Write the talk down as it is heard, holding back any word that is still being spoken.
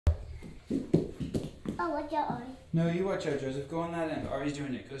Oh, watch out, Ari. No, you watch out, Joseph. Go on that end. Ari's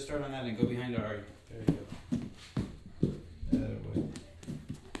doing it. Go start on that end. Go behind Ari. There you go. That way.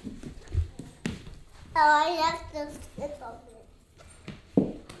 Oh, I have to slip over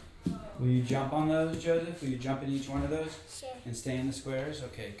it. Will you jump on those, Joseph? Will you jump in each one of those? Sure. And stay in the squares?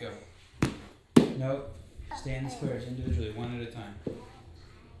 Okay, go. Nope. Stay in the squares individually, one at a time.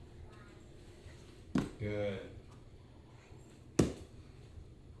 Good.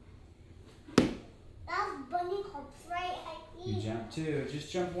 That bunny hops right at me. You jump two.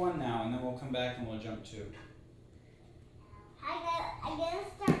 Just jump one now, and then we'll come back and we'll jump two. I gotta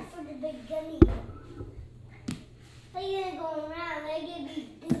start from the beginning. But you're gonna go around. I'm gonna be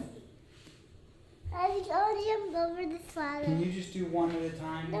busy. I jumped over the spider. Can you just do one at a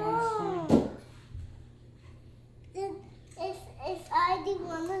time? No. If I do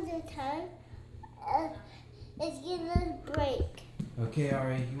one at a time, it's gonna break. Okay,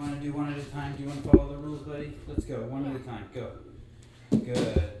 Ari, you want to do one at a time? Do you want to follow the rules, buddy? Let's go, one at a time. Go.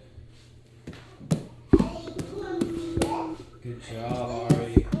 Good. Good job,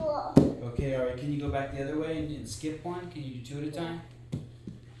 Ari. Okay, Ari, can you go back the other way and skip one? Can you do two at a time?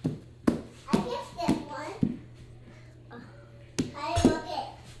 I can skip one. I look it.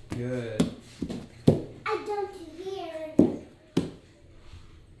 Good. I jumped here.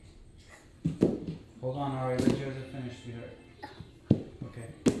 Hold on, Ari. Let Joseph finish, sweetheart. Okay.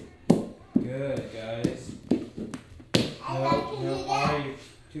 Good, guys. No, Ari,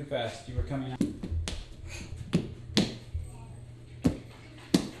 too fast. You were coming out.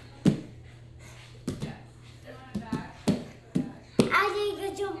 I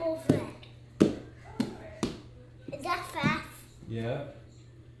didn't jump over it. Is that fast? Yeah.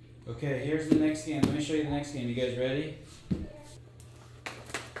 Okay, here's the next game. Let me show you the next game. You guys ready?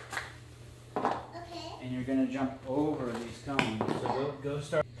 Okay. And you're going to jump over these cones. So go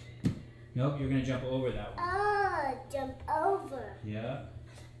start. Nope, you're going to jump over that one. Oh, jump over. Yeah.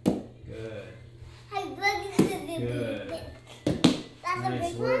 Good. Hey, look at the Good. That's a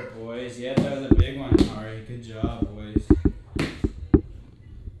Nice big work, boys. Yeah, that was a big one, Ari. Good job, boys.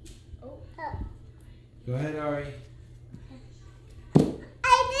 one. Go ahead, Ari. I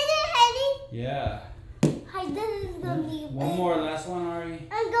did it, Yeah. Eddie. I did it. It's gonna be One more, last one, Ari.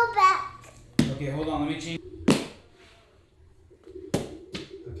 And go back. Okay, hold on. Let me change.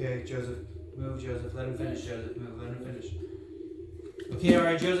 Okay, Joseph. Move, Joseph. Let him finish, Joseph. Move. Let him finish. Okay, all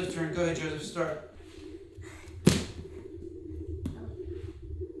right, Joseph's turn. Go ahead, Joseph. Start.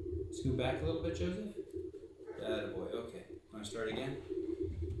 Scoot back a little bit, Joseph. Attaboy. Okay. Want to start again?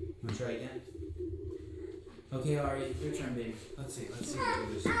 Want to try again? Okay, Ari, your turn, baby. Let's see what you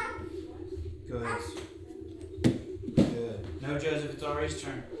do this. Go ahead. Good. No, Joseph, it's Ari's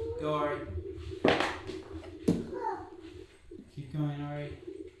turn. Go, Ari. Keep going, Ari.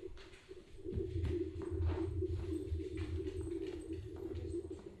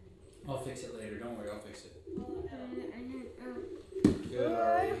 I'll fix it later. Don't worry, I'll fix it. Good,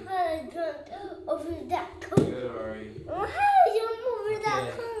 Ari. Over that cone. Good, Ari. Oh, how jump over that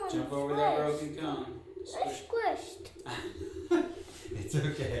Okay, cone? jump over that broken cone. I squished. It's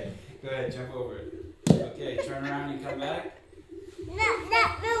okay. Go ahead, jump over it. Okay, turn around and come back. No,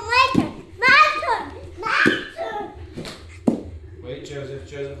 my turn. My turn. Wait, Joseph.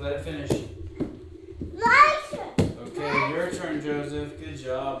 Joseph, let it finish. My turn. Okay, your turn, Joseph. Good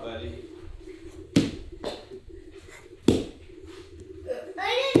job, buddy.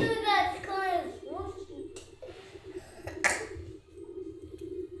 I didn't know that's kind of swooshy.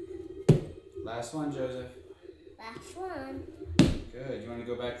 Last one, Joseph. Last one. Good. You want to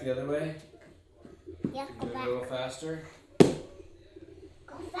go back the other way? Yeah, go Do it back. a little faster? Go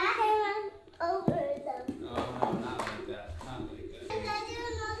back and run over them. Oh, no, not like that. Not like that. And I do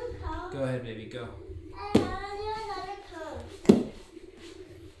another cone. Go ahead, baby. Go. And I do another cone.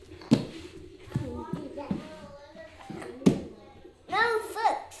 No,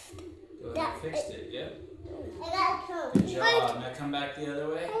 fixed. Go ahead. That- Fixed it. Yep. I got a cone. Good job. Now come back the other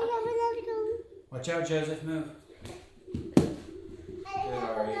way. I have another cone. Watch out, Joseph. Move. I have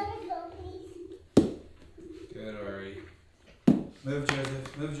Ari. another cone, please. Good, Ari. Move,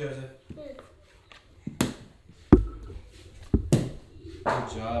 Joseph. Move, Joseph. Good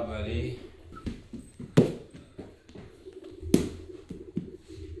job, buddy.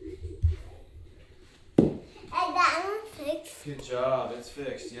 And that one fixed. Good job. It's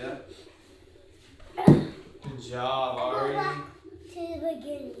fixed. Yep. Good job, Go Ari. back to the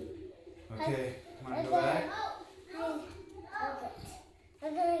beginning. Okay. Want to go back?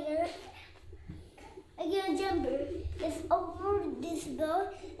 I'm gonna get it. I get a jumper. It's over this boat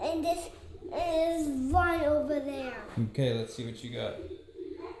and this is right over there. Okay, let's see what you got.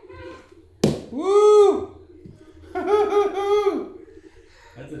 Woo!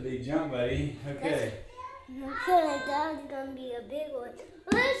 buddy. Okay. Okay, that's gonna be a big one.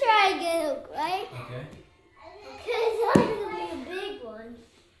 Let's try again, right? Okay. Okay, that's gonna be a big one.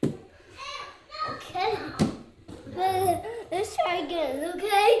 Okay. Let's try again,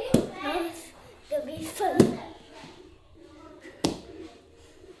 okay? It's gonna be fun.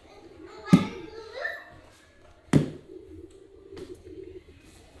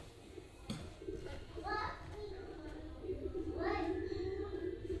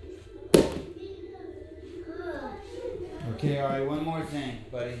 Okay, Ari, one more thing,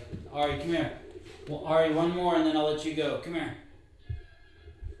 buddy. Ari, come here. Well, Ari, one more and then I'll let you go. Come here.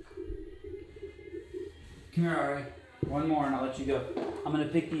 Come here, Ari. One more and I'll let you go. I'm going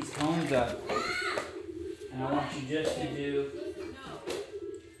to pick these cones up. And I want you just to do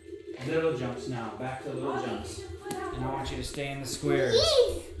little jumps now. Back to little jumps. And I want you to stay in the squares.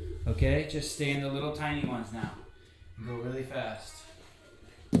 Okay? Just stay in the little tiny ones now. And go really fast.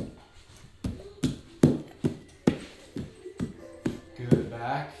 Good.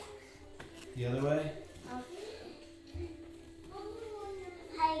 Back. The other way.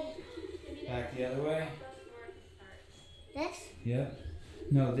 Back the other way. This? Yep.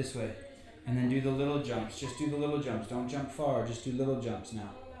 No, this way. And then do the little jumps. Just do the little jumps. Don't jump far. Just do little jumps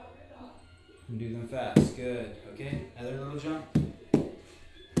now. And do them fast. Good. Okay? Other little jump.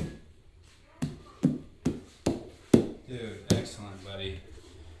 Dude, excellent, buddy.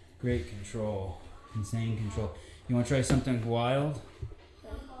 Great control. Insane control. You want to try something wild?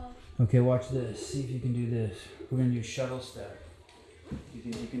 Okay, watch this. See if you can do this. We're going to do shuttle step. You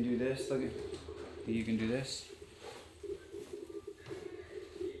think you can do this? Look at. You can do this?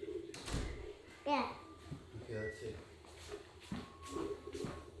 Yeah. Okay, let's see.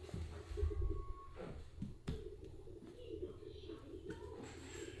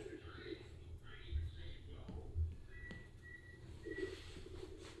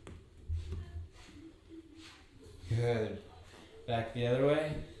 Good. Back the other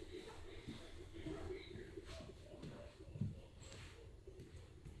way.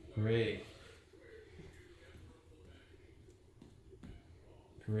 Great.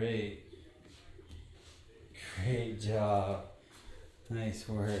 Great. Great job. Nice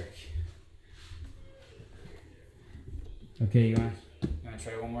work. Okay, you want to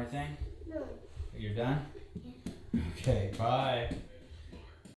try one more thing? No. You're done? Okay, bye.